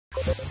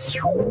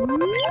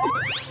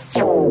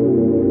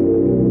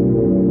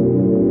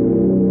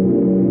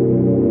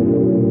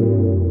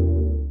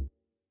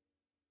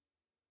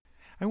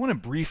I want to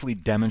briefly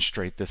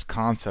demonstrate this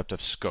concept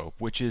of scope,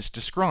 which is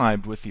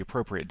described with the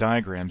appropriate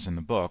diagrams in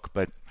the book,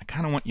 but I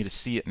kind of want you to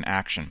see it in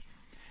action.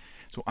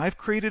 So I've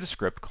created a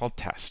script called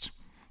test.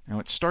 Now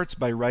it starts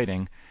by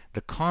writing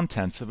the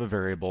contents of a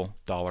variable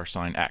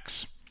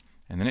 $x,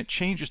 and then it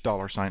changes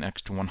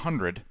 $x to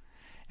 100,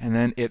 and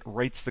then it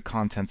writes the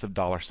contents of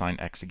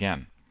 $x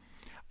again.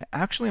 I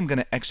actually am going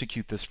to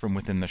execute this from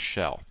within the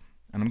shell,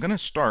 and I'm going to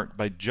start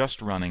by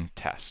just running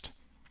test.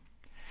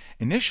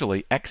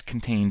 Initially, x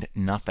contained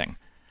nothing.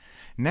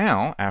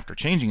 Now, after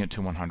changing it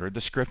to 100,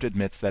 the script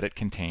admits that it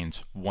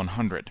contains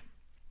 100.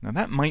 Now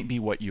that might be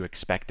what you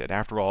expected.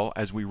 After all,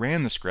 as we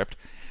ran the script,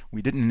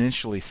 we didn't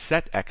initially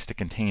set x to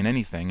contain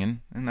anything,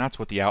 and that's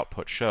what the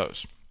output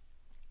shows.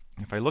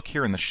 If I look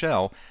here in the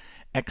shell,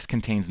 x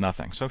contains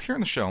nothing. So here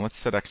in the shell, let's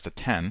set x to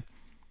 10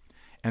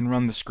 and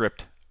run the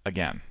script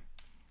again.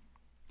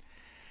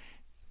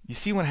 You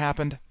see what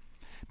happened?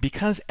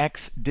 Because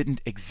x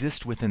didn't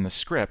exist within the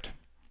script,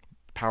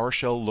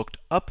 PowerShell looked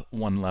up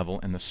one level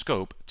in the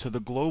scope to the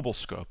global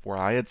scope where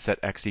I had set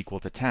x equal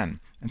to 10.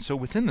 And so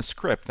within the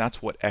script,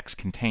 that's what x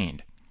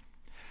contained.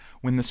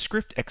 When the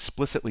script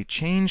explicitly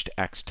changed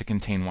x to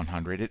contain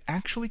 100, it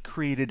actually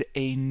created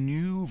a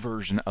new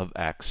version of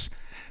x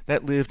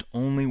that lived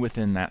only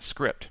within that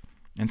script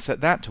and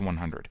set that to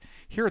 100.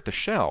 Here at the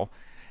shell,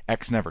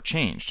 x never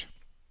changed.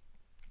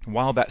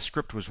 While that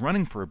script was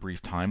running for a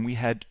brief time, we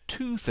had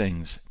two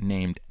things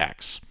named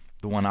x,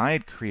 the one I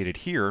had created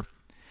here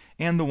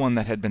and the one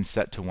that had been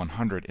set to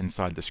 100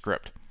 inside the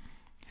script.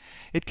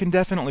 It can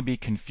definitely be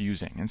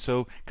confusing, and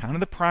so kind of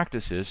the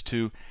practice is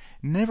to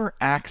never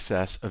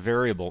access a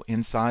variable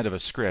inside of a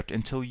script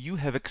until you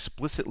have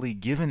explicitly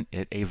given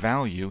it a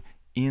value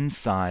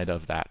inside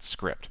of that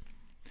script.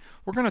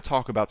 We're going to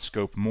talk about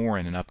scope more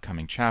in an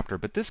upcoming chapter,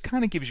 but this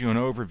kind of gives you an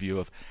overview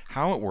of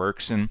how it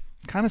works and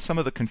kind of some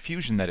of the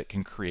confusion that it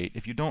can create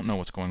if you don't know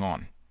what's going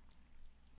on.